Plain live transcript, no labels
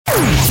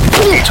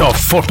It's a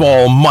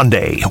Football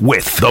Monday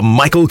with The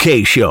Michael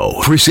K. Show,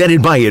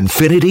 presented by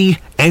Infinity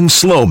and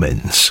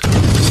Sloman's.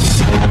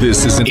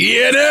 This is an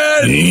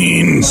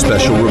ENN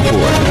special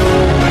report.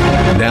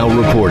 Now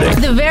reporting.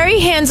 The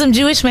very handsome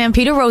Jewish man,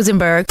 Peter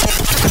Rosenberg.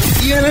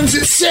 ENN's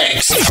at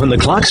 6. When the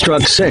clock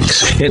struck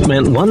 6, it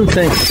meant one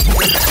thing.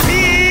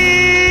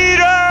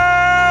 Peter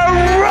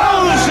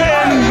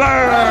Rosenberg!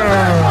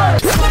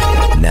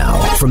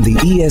 Now, from the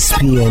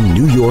ESPN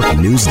New York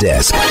news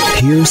desk,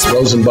 here's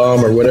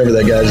Rosenbaum or whatever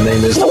that guy's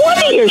name is. No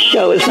wonder your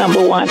show is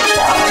number one.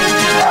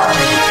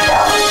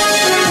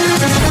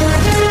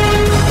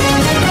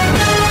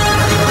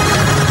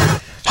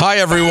 Hi,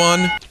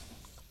 everyone.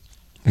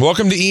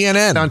 Welcome to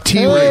ENN. On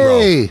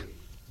T-Ray.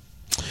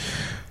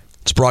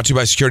 It's brought to you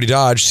by Security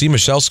Dodge. See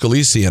Michelle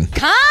Scalisian.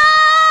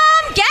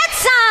 Come get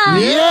some.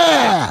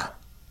 Yeah.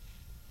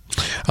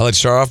 I'd like to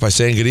start off by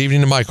saying good evening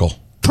to Michael.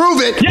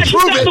 Prove it. Yes,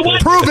 Prove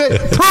it. Prove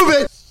it. Prove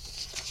it.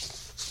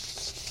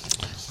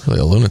 Really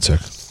a lunatic.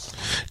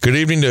 Good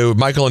evening to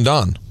Michael and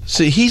Don.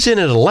 See, he's in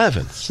at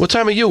 11. What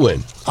time are you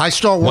in? I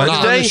start working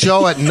on the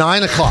show at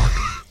 9 o'clock.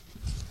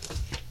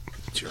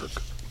 Jerk.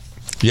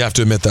 You have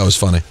to admit that was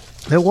funny.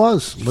 It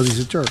was, but he's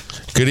a jerk.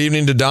 Good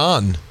evening to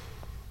Don.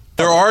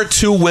 There are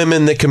two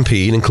women that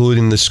compete,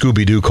 including the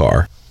Scooby-Doo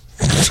car.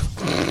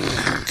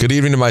 Good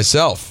evening to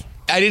myself.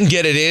 I didn't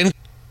get it in.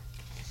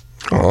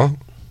 Oh.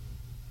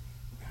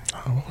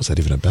 What was that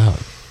even about?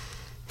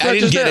 I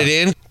didn't get it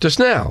in. Just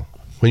now.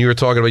 When you were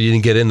talking about you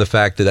didn't get in the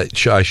fact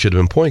that I should have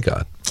been point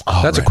guard.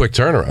 Oh, That's right. a quick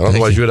turnaround.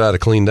 Otherwise, you would have had a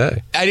clean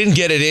day. I didn't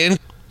get it in.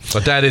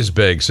 But that is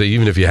big. So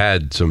even if you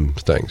had some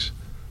things,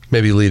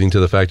 maybe leading to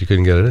the fact you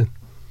couldn't get it in.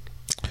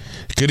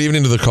 Good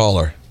evening to the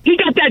caller. He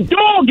got that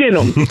dog in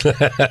him.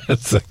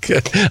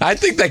 I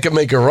think that could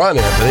make a run,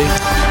 Anthony.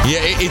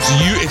 Yeah,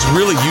 it's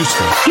really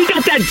useful. He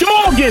got that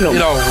dog in him. You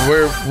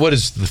know, what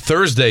is the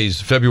Thursday's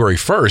February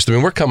 1st? I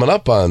mean, we're coming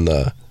up on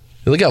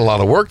we got a lot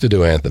of work to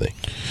do, Anthony.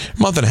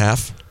 Month and a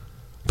half.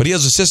 But he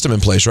has a system in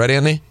place, right,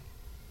 Anthony?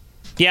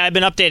 Yeah, I've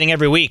been updating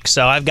every week,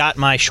 so I've got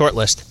my short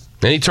list.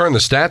 And he turned the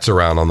stats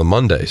around on the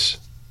Mondays.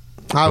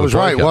 I was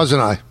right,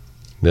 wasn't I?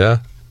 Yeah.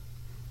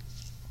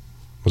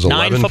 Was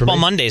 9 football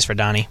Mondays for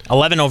Donnie.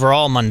 11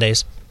 overall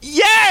Mondays.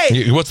 Yay!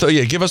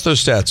 Give us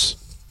those stats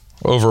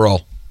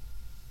overall.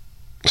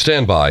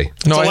 Stand by.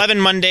 It's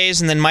 11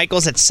 Mondays, and then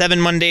Michael's at 7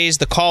 Mondays.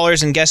 The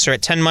callers and guests are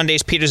at 10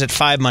 Mondays. Peter's at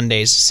 5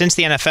 Mondays. Since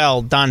the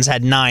NFL, Don's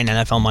had 9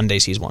 NFL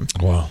Mondays he's won.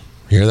 Wow.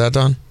 You hear that,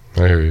 Don?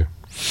 I hear you.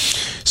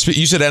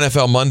 You said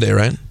NFL Monday,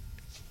 right?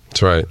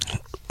 That's right.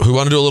 We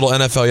want to do a little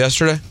NFL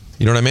yesterday?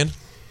 You know what I mean?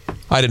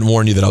 I didn't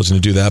warn you that I was going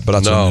to do that, but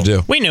that's what I'm going to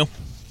do. We knew.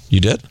 You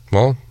did?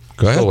 Well,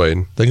 go ahead. Still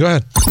waiting. Then go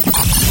ahead.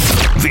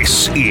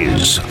 This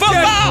is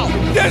Football!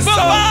 Yes,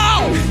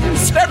 football!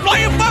 They're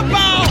playing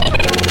football!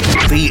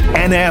 the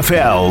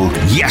NFL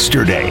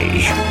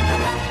yesterday.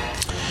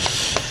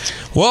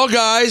 Well,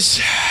 guys,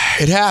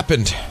 it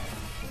happened.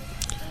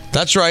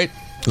 That's right.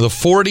 The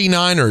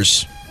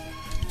 49ers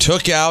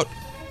took out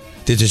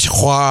the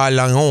Detroit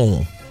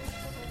Lions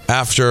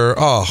after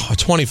a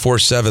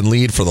 24-7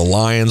 lead for the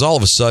Lions. All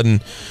of a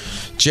sudden,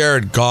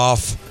 Jared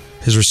Goff,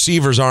 his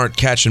receivers aren't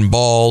catching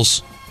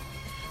balls.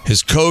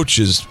 His coach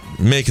is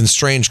making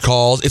strange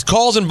calls. It's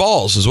calls and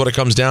balls is what it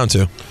comes down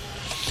to.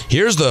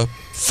 Here's the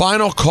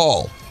final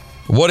call.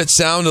 What it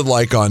sounded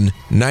like on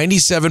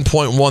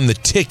 97.1 The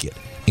Ticket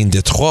in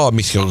Detroit,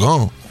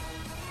 Michigan.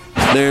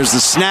 There's the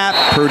snap.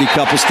 Purdy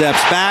couple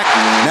steps back.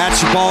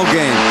 That's your ball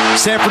game.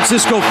 San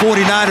Francisco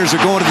 49ers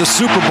are going to the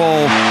Super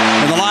Bowl,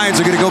 and the Lions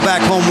are going to go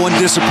back home one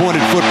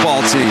disappointed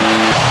football team.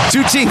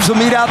 Two teams will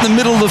meet out in the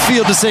middle of the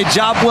field to say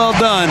job well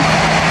done,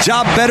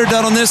 job better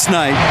done on this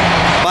night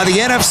by the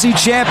NFC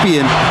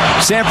champion,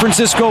 San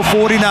Francisco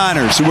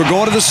 49ers, who are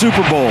going to the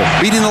Super Bowl,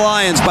 beating the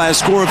Lions by a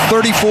score of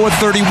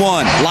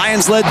 34-31.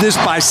 Lions led this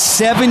by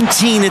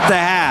 17 at the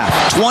half,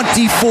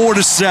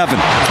 24-7,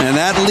 and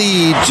that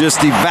lead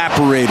just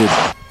evaporated.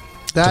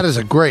 That is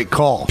a great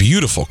call.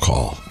 Beautiful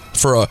call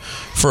for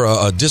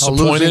a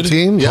disappointed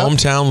team, yeah.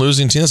 Hometown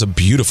losing team. That's a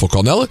beautiful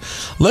call. Now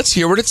let's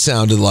hear what it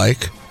sounded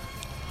like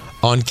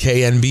on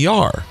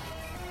KNBR.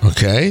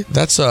 Okay,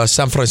 that's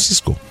San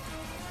Francisco.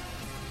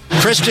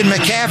 Christian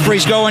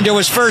McCaffrey's going to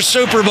his first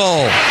Super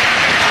Bowl.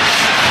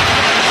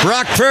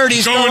 Brock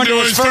Purdy's going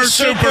to his first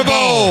Super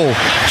Bowl.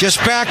 Just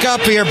back up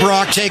here,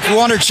 Brock. Take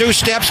 1 or 2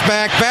 steps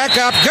back. Back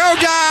up. Go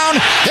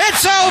down.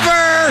 It's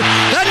over.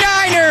 The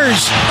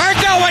Niners are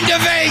going to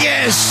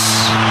Vegas.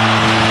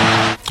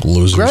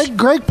 Losers.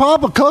 Greg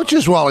Papa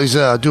coaches while he's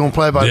doing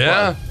play-by-play.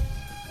 Yeah.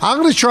 I'm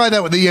going to try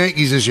that with the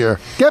Yankees this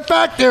year. Get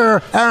back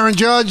there, Aaron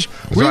Judge.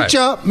 Reach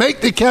up, make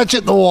the catch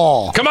at the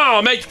wall. Come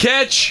on, make the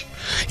catch.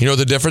 You know what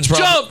the difference?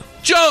 Jump.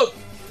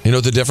 You know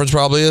what the difference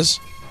probably is?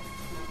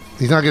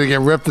 He's not going to get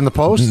ripped in the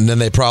post? And then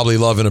they probably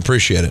love and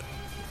appreciate it.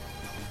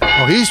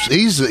 Oh,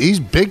 he's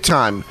big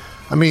time.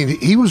 I mean,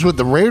 he was with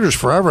the Raiders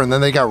forever, and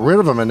then they got rid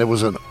of him, and it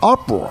was an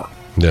uproar.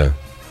 Yeah.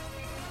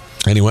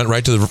 And he went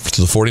right to the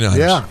 49ers.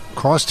 Yeah,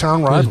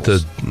 crosstown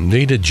rivals.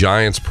 He did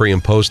Giants pre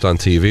and post on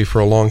TV for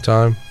a long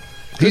time.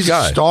 He's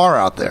a star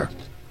out there.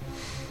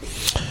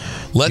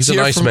 He's a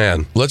nice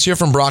man. Let's hear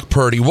from Brock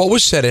Purdy. What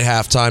was said at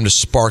halftime to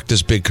spark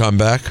this big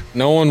comeback?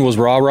 No one was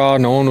rah-rah.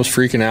 No one was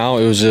freaking out.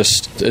 It was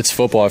just, it's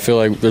football. I feel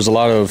like there's a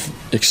lot of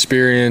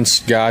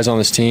experienced guys on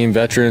this team,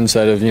 veterans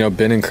that have,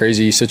 been in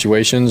crazy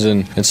situations.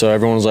 And so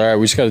everyone was like, all right,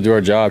 we just got to do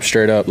our job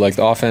straight up. Like,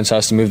 the offense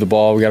has to move the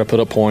ball. We got to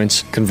put up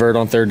points, convert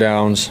on third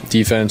downs,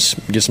 defense,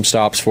 get some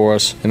stops for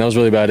us. And that was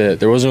really about it.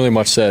 There wasn't really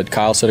much said.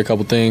 Kyle said a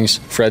couple things.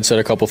 Fred said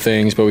a couple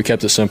things, but we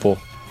kept it simple.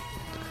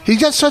 He's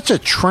got such a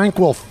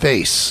tranquil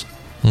face.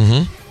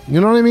 Mm-hmm.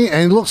 You know what I mean?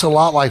 And he looks a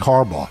lot like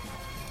Harbaugh.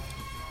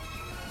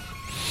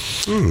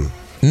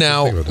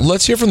 Now,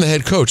 let's hear from the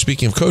head coach.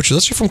 Speaking of coaches,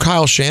 let's hear from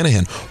Kyle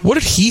Shanahan. What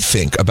did he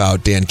think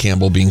about Dan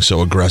Campbell being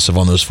so aggressive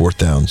on those fourth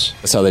downs?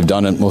 That's how they've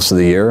done it most of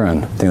the year,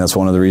 and I think that's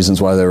one of the reasons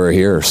why they were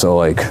here.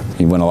 So,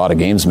 you win a lot of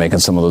games making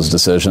some of those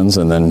decisions,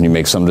 and then you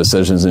make some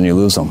decisions and you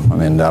lose them. I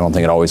mean, I don't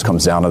think it always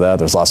comes down to that.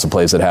 There's lots of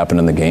plays that happen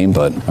in the game,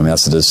 but,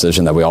 that's the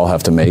decision that we all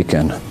have to make,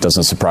 and it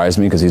doesn't surprise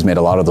me because he's made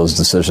a lot of those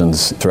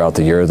decisions throughout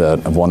the year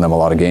that have won them a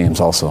lot of games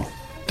also.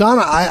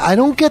 Donna, I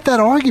don't get that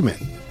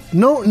argument.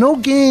 No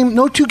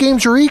two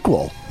games are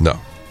equal. No.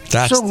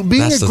 So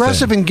being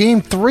aggressive in game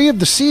 3 of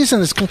the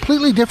season is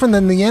completely different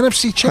than the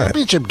NFC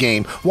Championship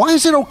game. Why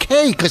is it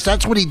okay? Because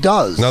that's what he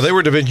does. Now, they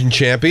were division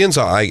champions.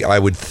 I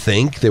would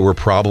think they were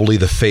probably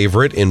the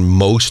favorite in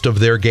most of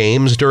their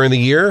games during the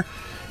year.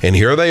 And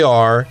here they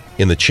are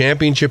in the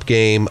championship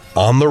game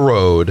on the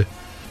road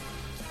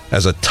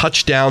as a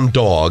touchdown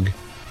dog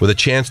with a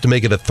chance to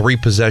make it a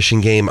 3-possession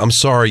game. I'm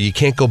sorry, you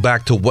can't go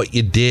back to what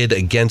you did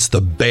against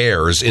the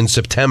Bears in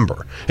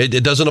September.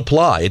 It doesn't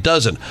apply. It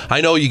doesn't. I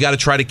know you got to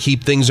try to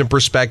keep things in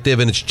perspective,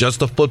 and it's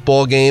just a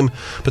football game,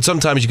 but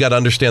sometimes you got to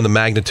understand the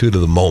magnitude of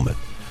the moment.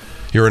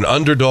 You're an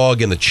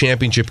underdog in the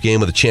championship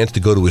game with a chance to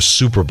go to a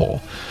Super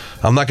Bowl.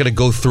 I'm not going to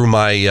go through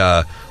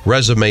my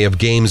resume of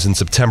games in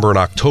September and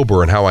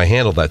October and how I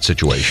handled that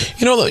situation.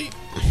 You know what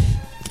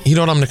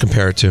I'm going to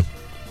compare it to?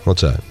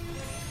 What's that?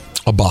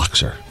 A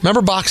boxer.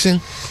 Remember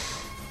boxing?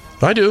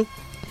 I do.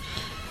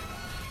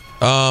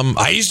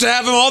 I used to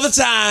have him all the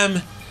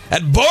time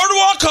at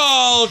Boardwalk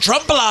Hall,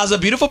 Trump Plaza,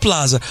 beautiful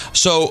plaza.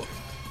 So,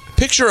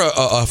 picture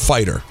a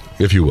fighter,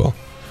 if you will,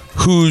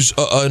 who's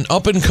an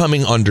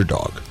up-and-coming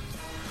underdog.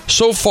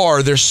 So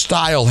far, their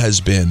style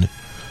has been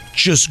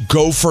just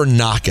go for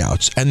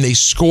knockouts, and they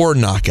score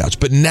knockouts.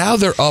 But now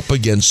they're up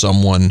against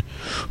someone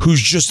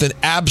who's just an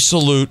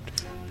absolute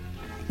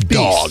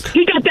dog.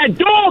 He got that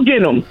dog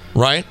in him.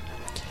 Right?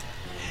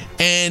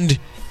 And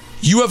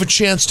you have a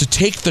chance to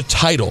take the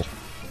title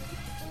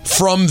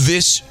from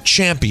this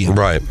champion.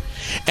 Right.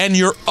 And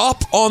you're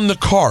up on the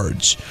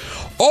cards.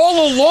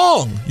 All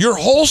along, your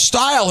whole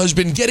style has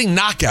been getting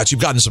knockouts.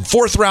 You've gotten some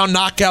 4th-round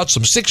knockouts,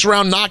 some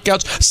 6th-round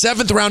knockouts,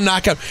 7th-round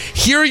knockout.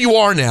 Here you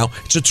are now.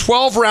 It's a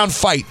 12-round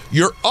fight.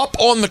 You're up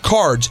on the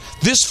cards.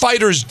 This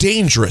fighter's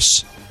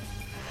dangerous.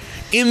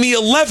 In the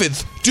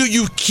 11th, do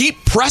you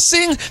keep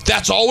pressing?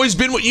 That's always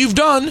been what you've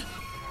done.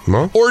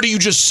 No. Or do you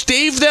just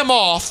stave them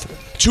off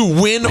to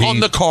win on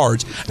the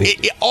cards?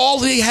 All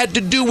they had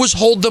to do was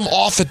hold them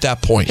off at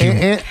that point.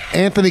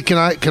 Anthony, can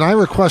I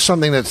request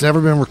something that's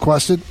never been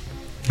requested?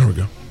 There we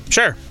go.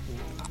 Sure.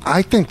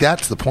 I think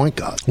that's the point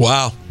guard.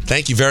 Wow.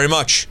 Thank you very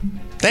much.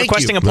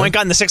 Requesting a point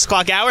guard in the 6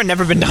 o'clock hour,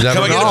 never been done. Can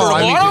I get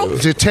it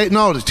for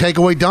tomorrow? To take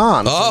away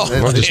Don.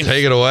 Oh, just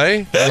take it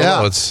away?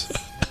 Yeah.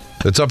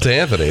 It's up to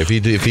Anthony if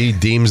he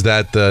deems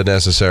that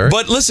necessary.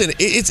 But listen,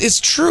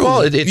 it's true.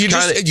 Well,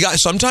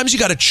 sometimes you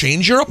got to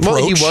change your approach.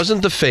 Well, he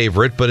wasn't the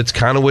favorite, but it's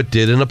kind of what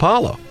did in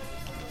Apollo.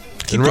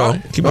 Keep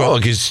going.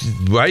 Because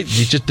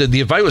the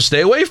advice was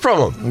stay away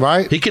from him.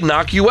 Right. He could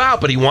knock you out,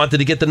 but he wanted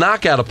to get the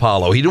knockout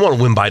Apollo. He didn't want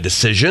to win by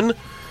decision,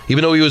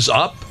 even though he was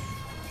up.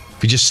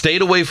 If he just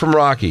stayed away from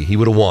Rocky, he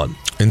would have won.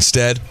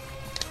 Instead,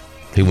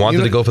 he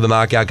wanted to go for the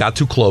knockout, got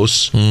too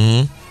close.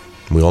 Mm-hmm.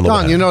 We all know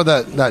Don, you know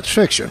that's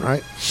fiction,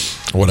 right?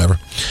 Whatever.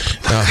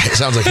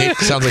 Sounds like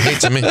hate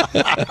to me.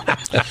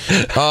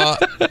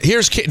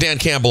 Here's Dan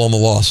Campbell on the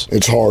loss.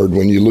 It's hard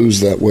when you lose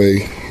that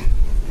way.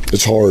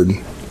 It's hard.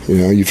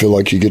 You feel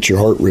like you get your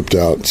heart ripped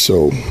out.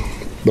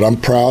 But I'm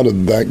proud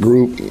of that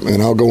group,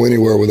 and I'll go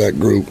anywhere with that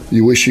group.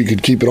 You wish you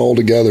could keep it all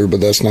together,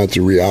 but that's not the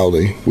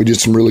reality. We did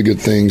some really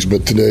good things,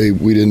 but today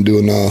we didn't do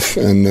enough,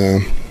 and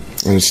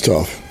it's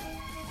tough.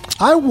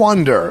 I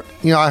wonder,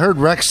 I heard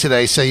Rex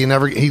today say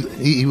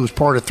he was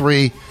part of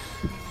 3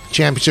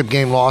 championship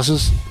game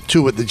losses,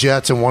 2 with the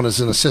Jets and 1 as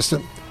an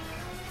assistant.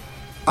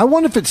 I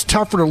wonder if it's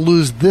tougher to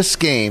lose this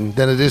game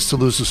than it is to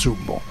lose the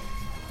Super Bowl.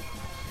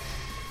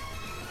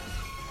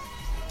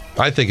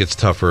 I think it's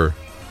tougher,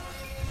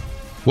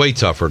 way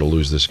tougher to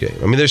lose this game.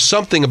 I mean, there's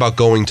something about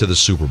going to the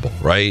Super Bowl,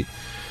 right?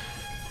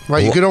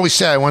 Right, you could always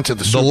say I went to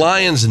the Super Bowl. The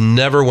Lions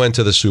never went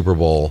to the Super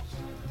Bowl.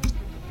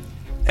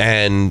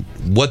 And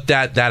what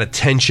that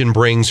attention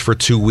brings for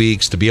 2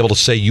 weeks, to be able to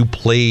say you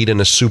played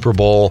in a Super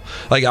Bowl.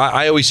 Like,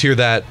 I always hear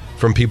that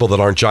from people that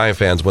aren't Giant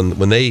fans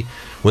when they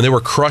were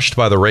crushed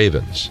by the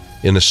Ravens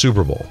in the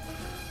Super Bowl.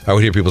 I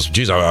would hear people say,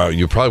 geez,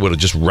 you probably would have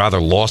just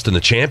rather lost in the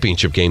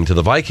championship game to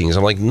the Vikings.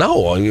 I'm like,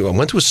 no, I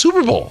went to a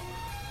Super Bowl.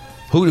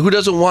 Who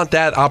doesn't want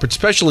that opportunity?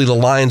 Especially the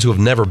Lions who have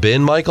never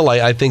been, Michael.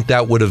 I think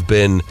that would have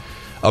been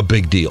a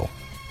big deal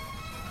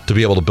to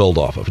be able to build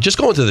off of. Just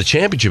going to the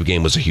championship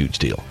game was a huge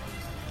deal.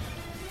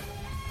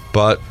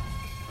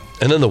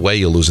 And then the way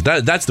you lose it.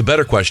 That's the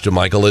better question,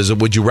 Michael, is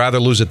would you rather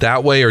lose it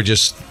that way or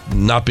just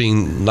not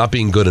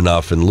being good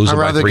enough and losing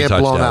by 3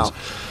 touchdowns?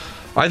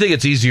 I think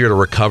it's easier to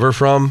recover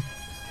from,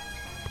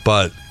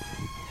 but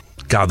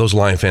God, those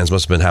Lion fans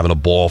must have been having a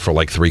ball for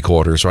like 3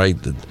 quarters, right?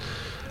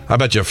 I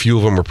bet you a few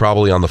of them were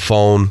probably on the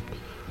phone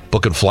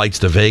booking flights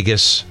to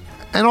Vegas.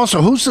 And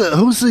also, who's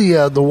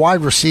the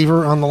wide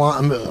receiver on the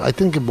line? I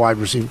think a wide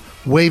receiver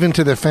waving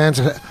to their fans.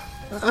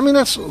 I mean,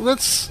 that's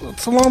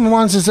along the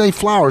lines of Zay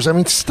Flowers. I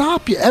mean,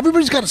 stop.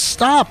 Everybody's got to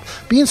stop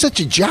being such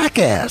a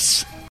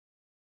jackass.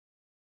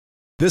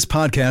 This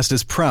podcast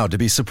is proud to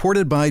be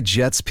supported by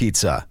Jets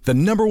Pizza, the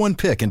 #1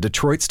 pick in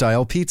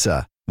Detroit-style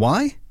pizza.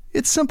 Why?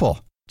 It's simple.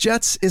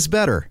 Jets is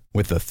better.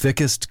 With the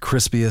thickest,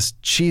 crispiest,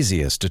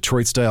 cheesiest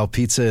Detroit-style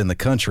pizza in the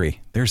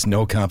country, there's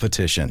no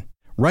competition.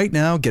 Right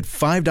now, get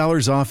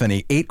 $5 off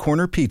any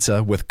 8-corner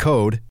pizza with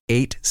code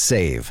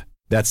 8SAVE.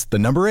 That's the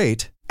number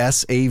 8,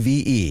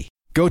 SAVE.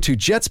 Go to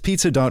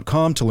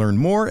jetspizza.com to learn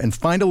more and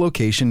find a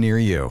location near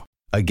you.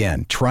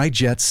 Again, try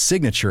Jet's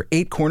signature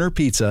 8-corner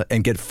pizza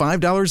and get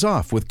 $5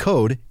 off with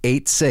code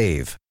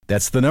 8SAVE.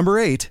 That's the number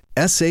 8,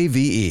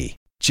 SAVE.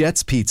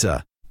 Jet's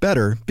Pizza.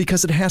 Better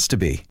because it has to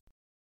be.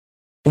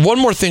 One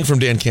more thing from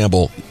Dan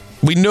Campbell.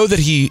 We know that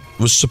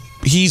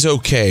he's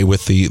okay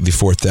with the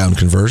 4th down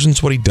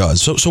conversions, what he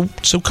does.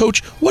 So,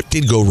 Coach, what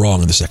did go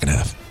wrong in the second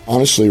half?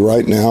 Honestly,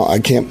 right now, I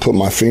can't put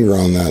my finger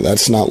on that.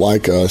 That's not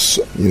like us.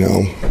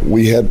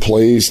 We had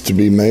plays to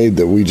be made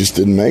that we just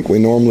didn't make. We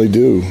normally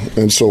do.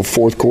 And so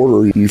 4th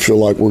quarter, you feel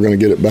like we're going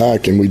to get it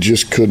back, and we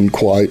just couldn't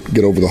quite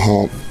get over the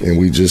hump. And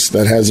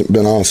that hasn't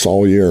been us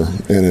all year,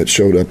 and it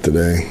showed up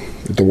today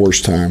at the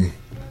worst time.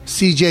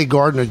 C.J.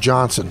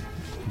 Gardner-Johnson,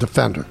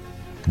 defender.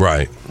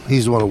 Right.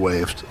 He's the one who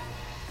waved.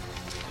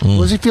 What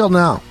does he feel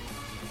now?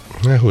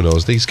 Yeah, who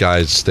knows? These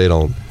guys, they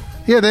don't...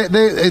 Yeah,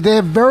 they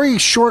have very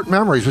short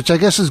memories, which I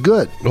guess is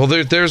good. Well,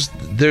 there's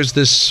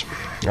this,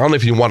 I don't know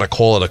if you want to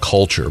call it a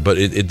culture, but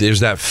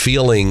there's that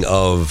feeling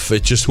of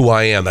it's just who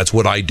I am. That's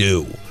what I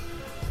do.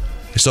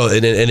 So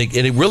and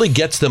it really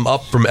gets them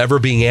up from ever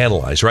being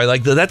analyzed, right?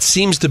 Like that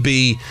seems to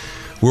be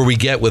where we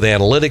get with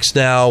analytics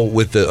now,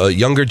 with the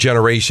younger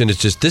generation. It's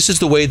just, this is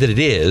the way that it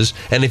is.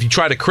 And if you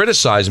try to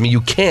criticize me,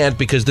 you can't,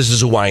 because this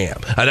is who I am.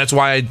 And that's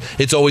why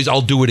it's always,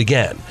 I'll do it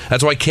again.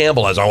 That's why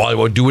Campbell has, I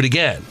will do it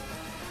again.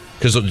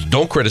 Because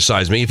don't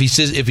criticize me. If he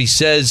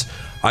says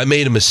I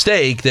made a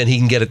mistake, then he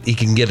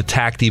can get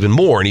attacked even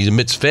more, and he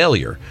admits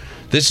failure.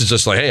 This is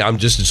just like, hey,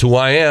 it's who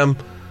I am.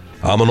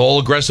 I'm an all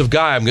aggressive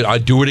guy. I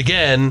do it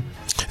again.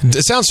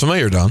 It sounds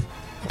familiar, Don.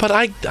 But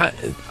I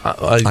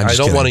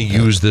don't want to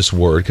use this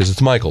word because it's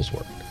Michael's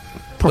word.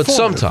 But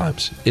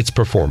sometimes it's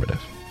performative.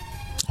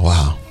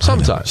 Wow.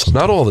 Sometimes.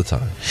 Not all the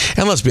time.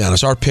 And let's be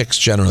honest, our picks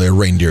generally are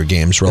reindeer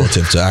games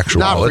relative to actual.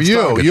 Not for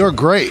you. You're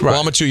great. Well,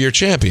 I'm a 2-year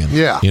champion.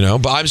 Yeah.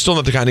 But I'm still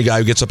not the kind of guy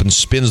who gets up and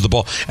spins the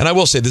ball. And I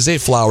will say, the Zay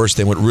Flowers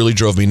thing, what really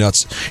drove me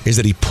nuts is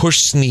that he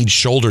pushed Snead's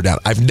shoulder down.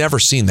 I've never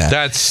seen that.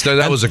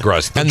 That was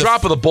aggressive. The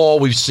drop of the ball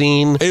we've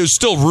seen. It was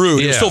still rude.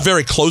 Yeah. It was still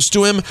very close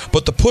to him,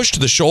 but the push to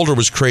the shoulder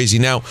was crazy.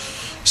 Now,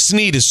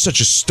 Snead is such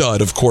a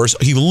stud, of course.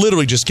 He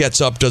literally just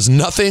gets up, does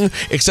nothing,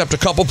 except a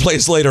couple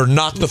plays later,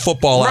 knock the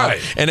football out,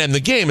 and end the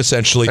game,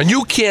 essentially. And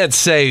you can't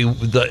say,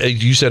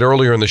 you said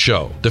earlier in the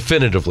show,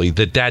 definitively,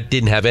 that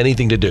didn't have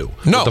anything to do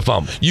with the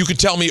fumble. You could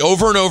tell me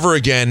over and over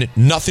again,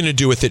 nothing to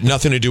do with it,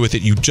 nothing to do with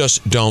it. You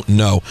just don't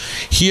know.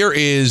 Here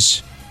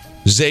is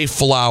Zay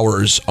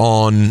Flowers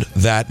on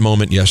that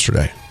moment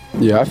yesterday.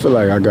 Yeah, I feel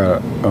like I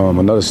got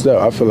another step.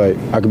 I feel like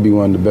I could be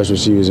one of the best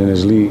receivers in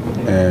this league,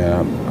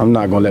 and I'm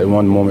not going to let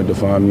one moment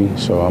define me,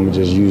 so I'm going to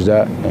just use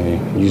that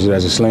and use it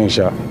as a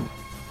slingshot.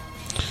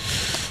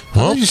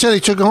 Well, you said he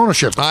took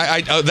ownership.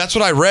 That's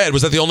what I read.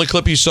 Was that the only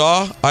clip you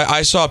saw?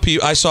 I saw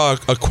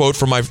a quote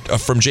from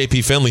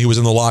JP Finley, who was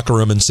in the locker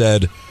room, and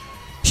said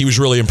he was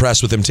really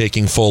impressed with him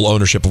taking full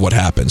ownership of what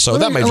happened. So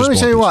let me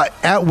tell you what,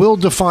 that will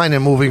define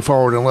him moving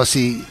forward unless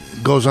he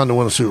goes on to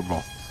win a Super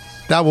Bowl.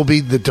 That will be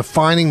the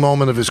defining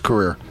moment of his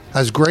career.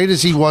 As great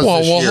as he was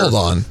this year. Well,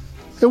 hold on.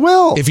 It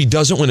will. If he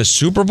doesn't win a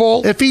Super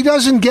Bowl? If he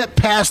doesn't get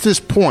past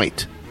this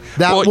point,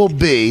 that will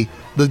be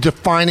the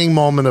defining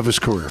moment of his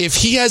career. If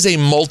he has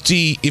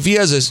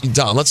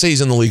Don, let's say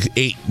he's in the league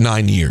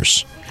 8-9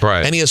 years.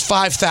 Right. And he has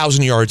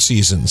 5,000-yard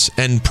seasons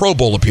and Pro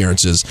Bowl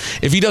appearances.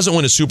 If he doesn't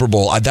win a Super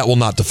Bowl, that will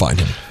not define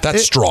him.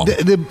 That's strong.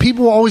 The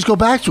people always go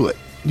back to it.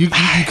 You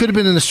could have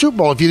been in the Super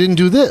Bowl if you didn't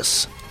do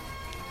this.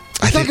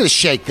 He's not going to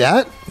shake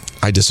that.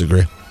 I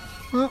disagree.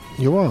 Well,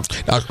 you're wrong.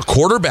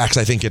 Quarterbacks,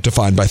 I think, get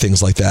defined by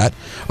things like that.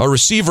 A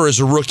receiver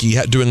is a rookie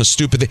doing a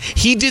stupid thing.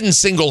 He didn't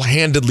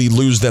single-handedly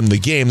lose them the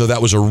game, though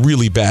that was a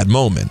really bad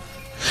moment.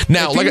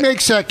 Now, if he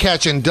makes that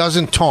catch and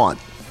doesn't taunt,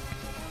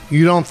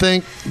 you don't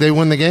think they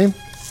win the game?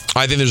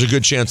 I think there's a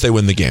good chance they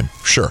win the game,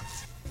 sure.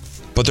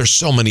 But there's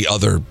so many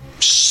other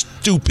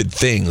stupid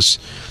things.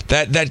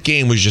 That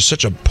game was just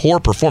such a poor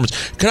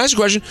performance. Can I ask you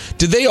a question?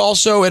 Did they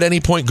also at any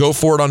point go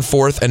for it on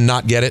fourth and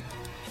not get it?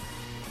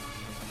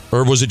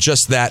 Or was it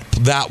just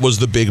that was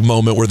the big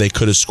moment where they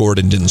could have scored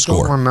and didn't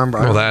score? I don't remember.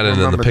 Well, that and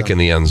then the pick in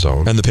the end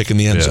zone. And the pick in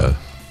the end zone.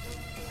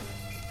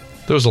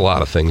 There was a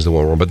lot of things that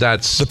went wrong, but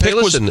that's... The pick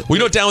was... We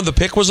know down when the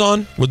pick was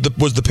on?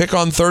 Was the pick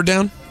on third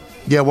down?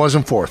 Yeah, it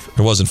wasn't fourth.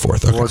 It wasn't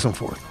fourth. Okay. It wasn't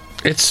fourth.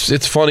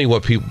 It's funny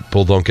what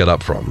people don't get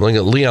up from. Like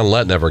Leon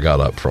Lett never got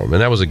up from,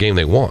 and that was a game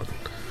they won.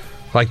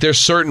 Like, there's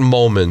certain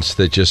moments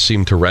that just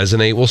seem to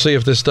resonate. We'll see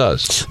if this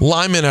does.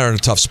 Linemen are in a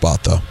tough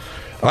spot, though.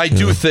 I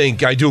do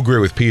agree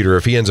with Peter.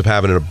 If he ends up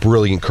having a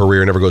brilliant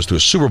career and never goes to a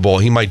Super Bowl,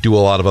 he might do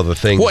a lot of other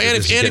things. Well, and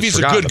if he's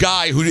a good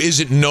guy who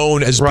isn't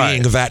known as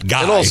being that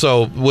guy. And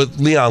also, what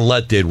Leon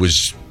Lett did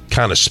was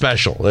kind of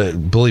special.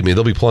 Believe me,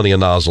 there'll be plenty of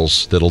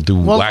nozzles that'll do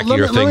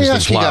wackier things let me than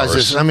ask you guys Flowers.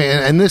 this. I mean,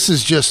 and this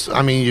is just,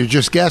 I mean, you're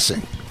just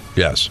guessing.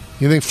 Yes.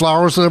 You think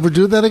Flowers will ever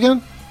do that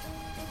again?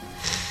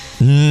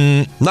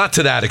 Not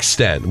to that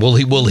extent. Will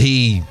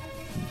he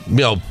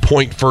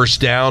point first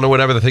down or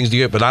whatever the things do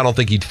get, but I don't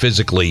think he'd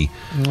physically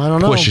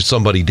push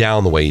somebody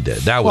down the way he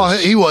did.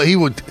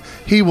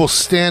 He will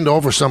stand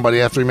over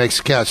somebody after he makes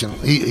a catch, and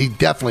he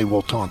definitely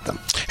will taunt them.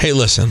 Hey,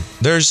 listen,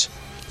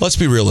 let's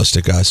be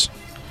realistic, guys.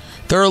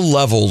 There are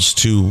levels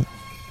to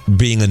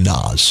being a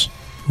Nas,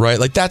 right?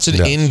 Like, that's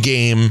an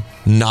in-game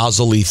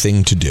nozzly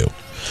thing to do.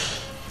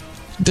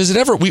 Does it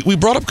ever... We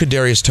brought up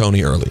Kadarius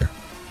Toney earlier.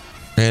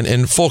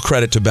 And full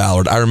credit to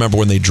Ballard. I remember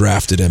when they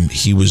drafted him,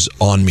 he was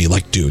on me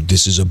like, dude,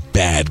 this is a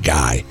bad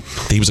guy.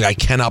 He was like, I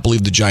cannot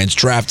believe the Giants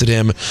drafted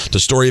him. The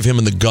story of him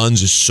and the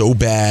guns is so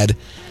bad.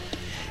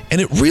 And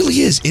it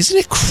really is. Isn't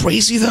it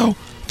crazy, though?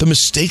 The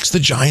mistakes the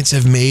Giants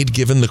have made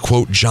given the,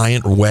 quote,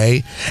 giant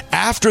way.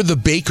 After the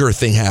Baker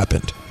thing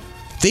happened,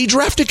 they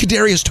drafted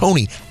Kadarius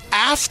Toney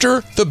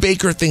after the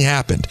Baker thing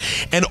happened.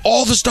 And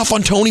all the stuff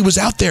on Toney was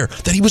out there,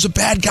 that he was a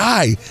bad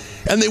guy.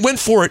 And they went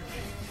for it,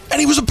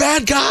 and he was a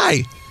bad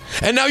guy.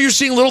 And now you're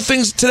seeing little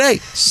things today.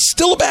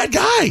 Still a bad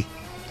guy.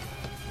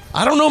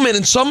 I don't know, man.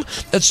 At some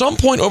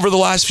point over the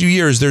last few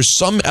years, there's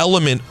some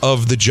element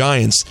of the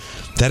Giants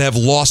that have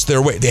lost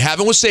their way. They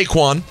haven't with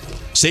Saquon.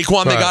 They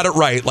got it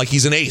right. Like,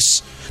 he's an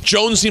ace.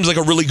 Jones seems like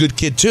a really good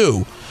kid,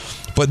 too.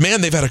 But,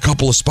 man, they've had a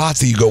couple of spots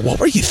that you go, what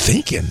were you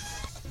thinking?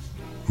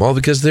 Well,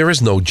 because there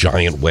is no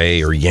giant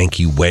way or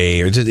Yankee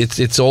way.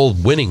 It's all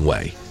winning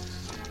way.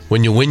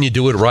 When you win, you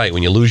do it right.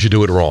 When you lose, you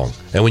do it wrong.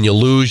 And when you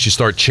lose, you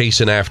start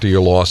chasing after your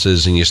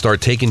losses, and you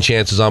start taking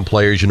chances on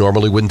players you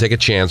normally wouldn't take a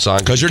chance on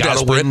because you're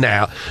desperate. Win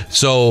now.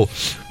 So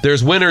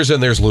there's winners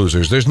and there's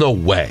losers. There's no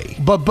way.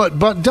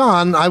 But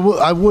Don, I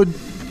would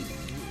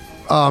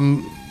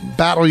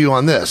battle you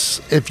on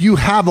this. If you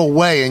have a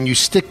way and you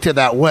stick to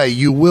that way,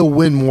 you will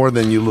win more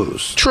than you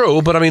lose.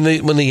 True, but I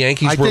mean, when the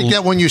Yankees I think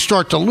that when you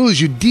start to lose,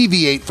 you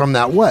deviate from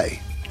that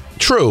way.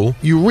 True.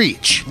 You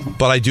reach.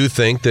 But I do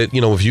think that,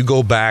 if you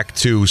go back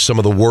to some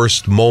of the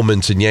worst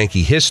moments in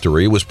Yankee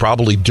history, it was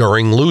probably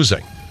during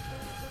losing.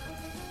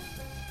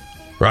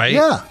 Right?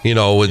 Yeah.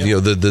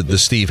 The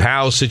Steve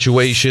Howe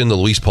situation, the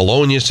Luis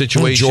Polonia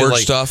situation. George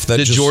stuff.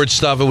 George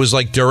stuff, it was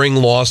like during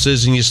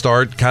losses, and you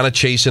start kind of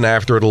chasing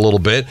after it a little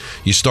bit.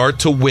 You start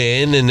to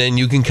win, and then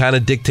you can kind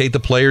of dictate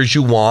the players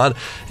you want.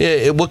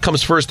 What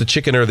comes first, the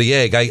chicken or the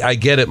egg? I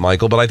get it,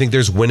 Michael, but I think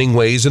there's winning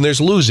ways and there's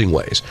losing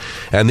ways.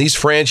 And these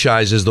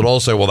franchises that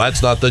all say, well,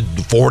 that's not the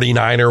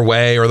 49er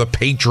way or the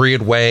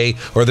Patriot way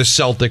or the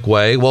Celtic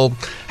way. Well,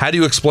 how do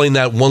you explain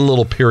that one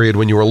little period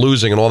when you were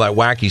losing and all that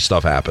wacky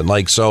stuff happened?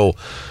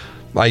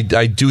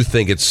 I do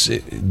think it's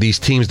these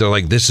teams, they're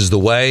like, this is the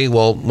way.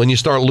 Well, when you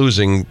start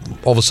losing,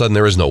 all of a sudden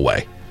there is no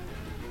way.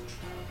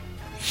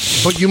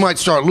 But you might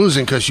start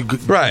losing because you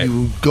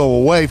go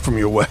away from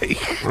your way.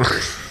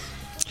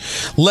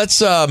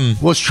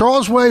 Was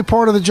Charles' way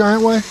part of the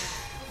Giant way?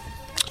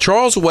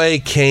 Charles' way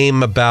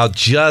came about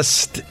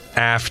just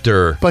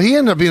after. But he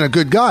ended up being a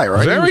good guy,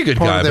 right? Very good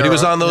guy. But he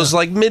was on those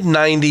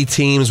mid-90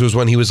 teams was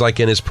when he was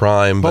in his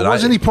prime. But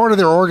wasn't he part of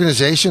their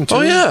organization too?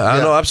 Oh, yeah.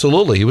 No,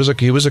 absolutely. He was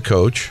a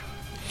coach.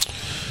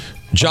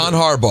 John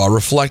Harbaugh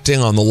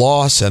reflecting on the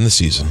loss and the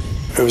season.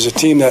 It was a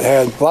team that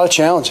had a lot of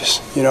challenges.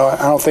 I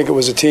don't think it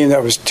was a team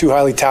that was too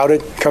highly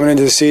touted coming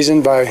into the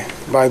season by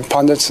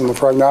pundits and the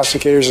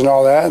prognosticators and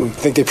all that. And I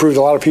think they proved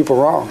a lot of people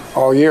wrong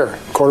all year.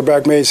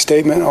 Quarterback made a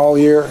statement all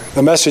year.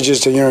 The message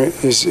is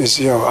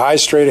to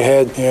eyes straight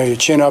ahead, your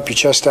chin up, your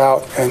chest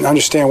out, and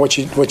understand what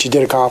you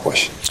did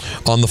accomplish.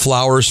 On the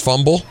Flowers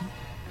fumble,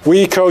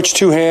 we coached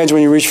two hands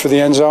when you reach for the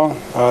end zone.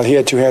 He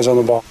had two hands on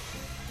the ball.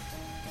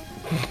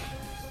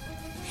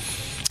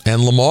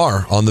 and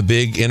Lamar on the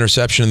big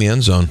interception in the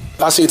end zone.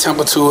 I see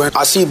Temple too, and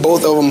I see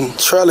both of them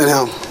trailing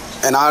him.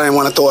 And I didn't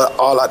want to throw it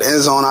all out the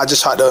end zone. I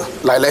just tried to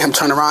let him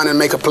turn around and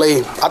make a play.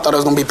 I thought it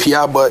was going to be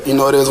PI, but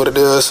it is what it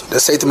is. The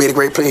safety made a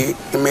great play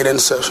and made an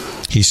interception.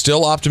 He's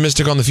still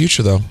optimistic on the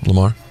future, though,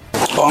 Lamar.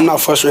 Oh, I'm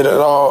not frustrated at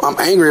all. I'm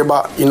angry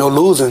about,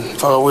 losing.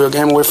 We're a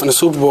game away from the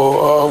Super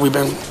Bowl. We've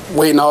been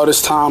waiting all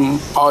this time,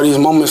 all these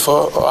moments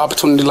for an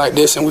opportunity like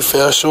this, and we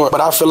fell short.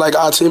 But I feel like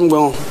our team,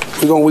 we're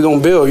gonna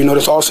build.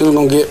 This offseason, we're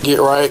going to get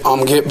right,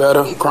 get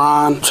better,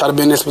 grind, try to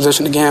be in this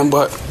position again,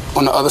 but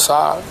on the other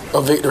side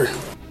of victory.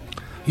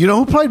 You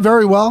know who played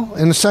very well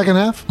in the second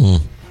half?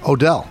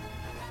 Odell.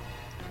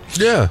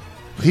 Yeah.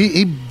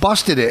 He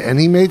busted it, and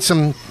he made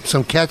some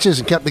catches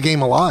and kept the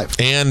game alive.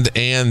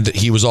 And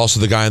he was also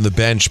the guy on the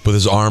bench with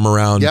his arm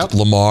around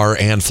Lamar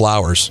and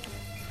Flowers.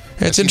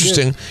 It's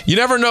interesting. You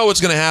never know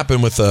what's going to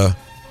happen with the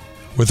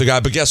guy,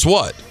 but guess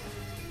what?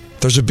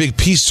 There's a big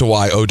piece to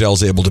why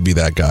Odell's able to be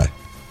that guy.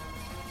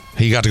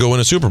 He got to go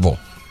win a Super Bowl.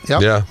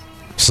 Yep. Yeah.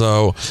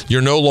 So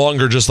you're no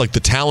longer just like the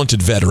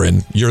talented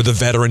veteran. You're the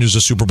veteran who's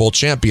a Super Bowl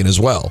champion as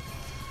well.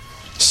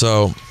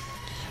 So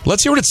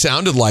let's hear what it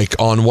sounded like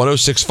on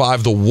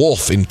 106.5 The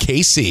Wolf in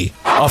KC.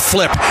 A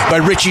flip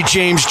by Richie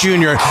James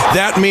Jr.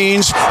 That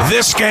means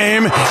this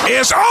game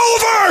is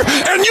over,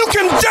 and you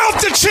can doubt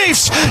the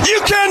Chiefs. You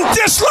can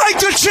dislike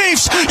the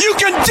Chiefs. You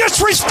can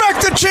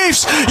disrespect the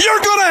Chiefs. You're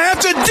going to have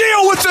to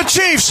deal with the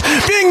Chiefs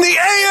being the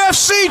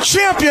AFC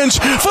champions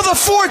for the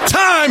 4th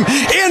time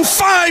in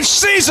 5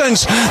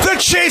 seasons.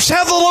 The Chiefs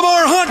have the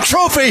Lamar Hunt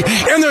Trophy,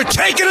 and they're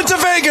taking it to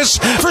Vegas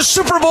for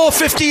Super Bowl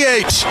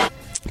 58.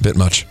 Bit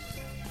much.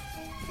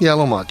 Yeah, a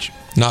little much.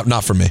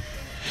 Not for me.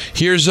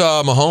 Here's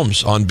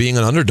Mahomes on being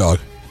an underdog.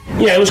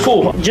 Yeah, it was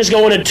cool. Just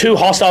going into 2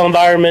 hostile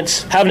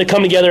environments, having to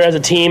come together as a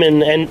team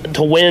and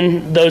to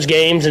win those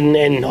games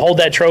and hold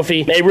that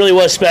trophy. It really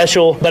was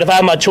special. But if I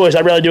had my choice,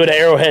 I'd rather do it at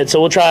Arrowhead.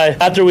 So we'll try,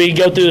 after we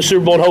go through the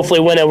Super Bowl and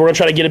hopefully win it, we're going to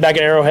try to get it back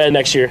at Arrowhead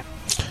next year.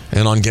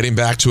 And on getting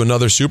back to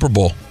another Super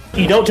Bowl.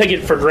 You don't take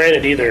it for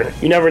granted either.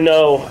 You never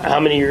know how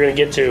many you're going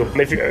to get to,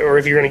 or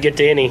if you're going to get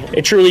to any.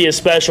 It truly is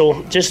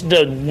special. Just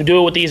to do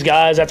it with these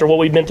guys after what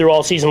we've been through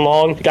all season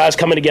long, guys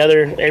coming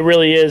together, it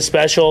really is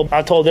special.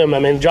 I told them,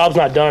 the job's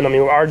not done.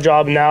 Our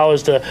job now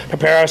is to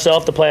prepare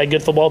ourselves to play a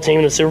good football team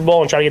in the Super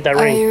Bowl and try to get that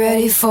ring. Are you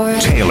ready for it?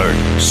 Taylor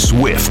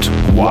Swift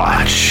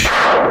Watch.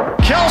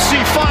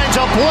 Kelsey finds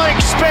a blank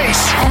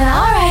space. And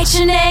I'll write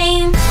your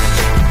name.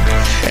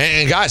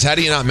 And guys, how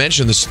do you not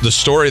mention the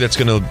story that's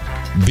going to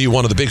be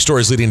one of the big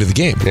stories leading to the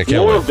game?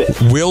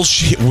 Will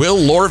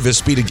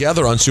Lorvis be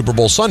together on Super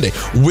Bowl Sunday?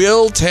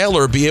 Will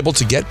Taylor be able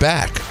to get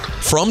back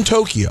from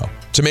Tokyo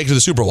to make it to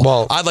the Super Bowl?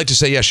 Well, I'd like to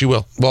say yes, she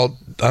will. Well,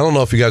 I don't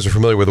know if you guys are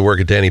familiar with the work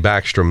of Danny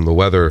Backstrom, the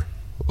weather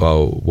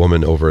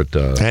woman over at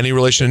any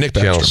relation to Nick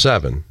Backstrom? Channel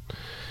 7.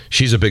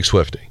 She's a big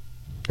Swiftie,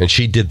 and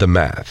she did the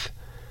math.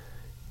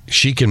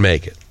 She can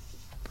make it.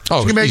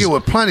 She can make it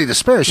with plenty to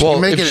spare. She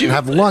can make it and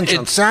have lunch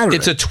on Saturday.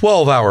 It's a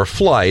 12-hour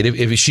flight.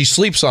 If she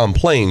sleeps on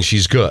planes,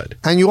 she's good.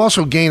 And you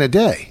also gain a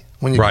day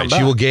when you come back.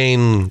 She will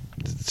gain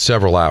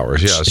several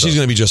hours. Yeah, she's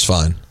going to be just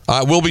fine.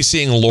 We'll be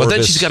seeing Lorvis. But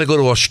then she's got to go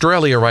to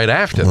Australia right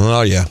after.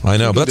 Oh, yeah, I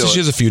know. But she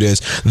has a few days.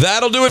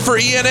 That'll do it for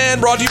ENN,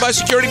 brought to you by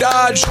Security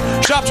Dodge.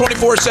 Shop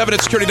 24/7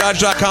 at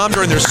securitydodge.com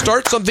during their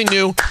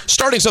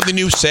Starting Something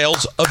New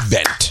sales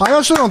event. I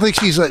also don't think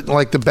she's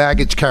like the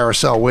baggage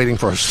carousel waiting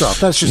for her stuff.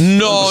 That's just...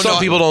 Some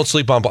people don't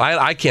sleep on...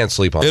 I can't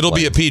sleep on It'll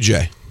be a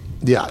PJ.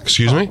 Yeah.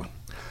 Excuse me?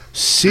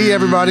 See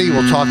everybody.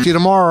 We'll talk to you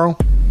tomorrow.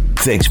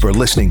 Thanks for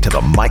listening to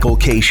the Michael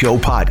K. Show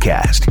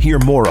podcast. Hear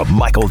more of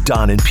Michael,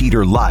 Don, and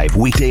Peter live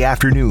weekday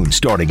afternoon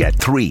starting at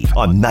 3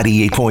 on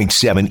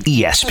 98.7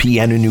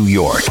 ESPN in New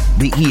York,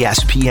 the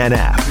ESPN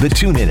app, the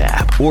TuneIn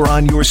app, or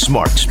on your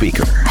smart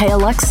speaker. Hey,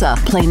 Alexa,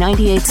 play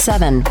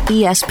 98.7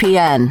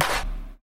 ESPN.